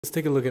Let's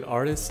take a look at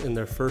artists and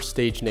their first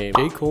stage name.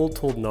 J. Cole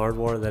told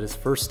Nardwuar that his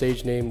first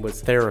stage name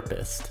was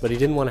Therapist, but he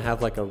didn't want to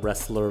have like a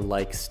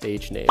wrestler-like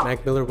stage name.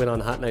 Mac Miller went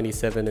on Hot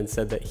 97 and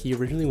said that he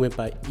originally went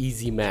by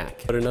Easy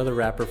Mac, but another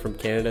rapper from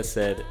Canada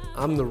said,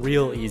 "I'm the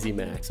real Easy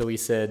Mac." So he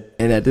said,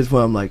 and at this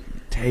point I'm like,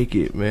 take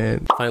it,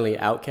 man. Finally,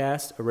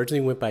 Outkast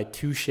originally went by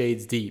 2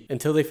 Shades Deep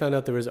until they found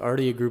out there was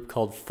already a group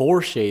called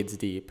 4 Shades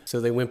Deep, so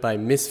they went by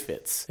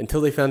Misfits.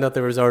 Until they found out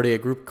there was already a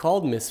group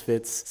called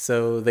Misfits,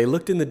 so they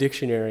looked in the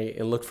dictionary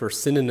and looked for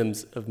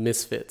synonyms of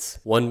Misfits,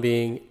 one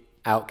being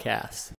Outkast.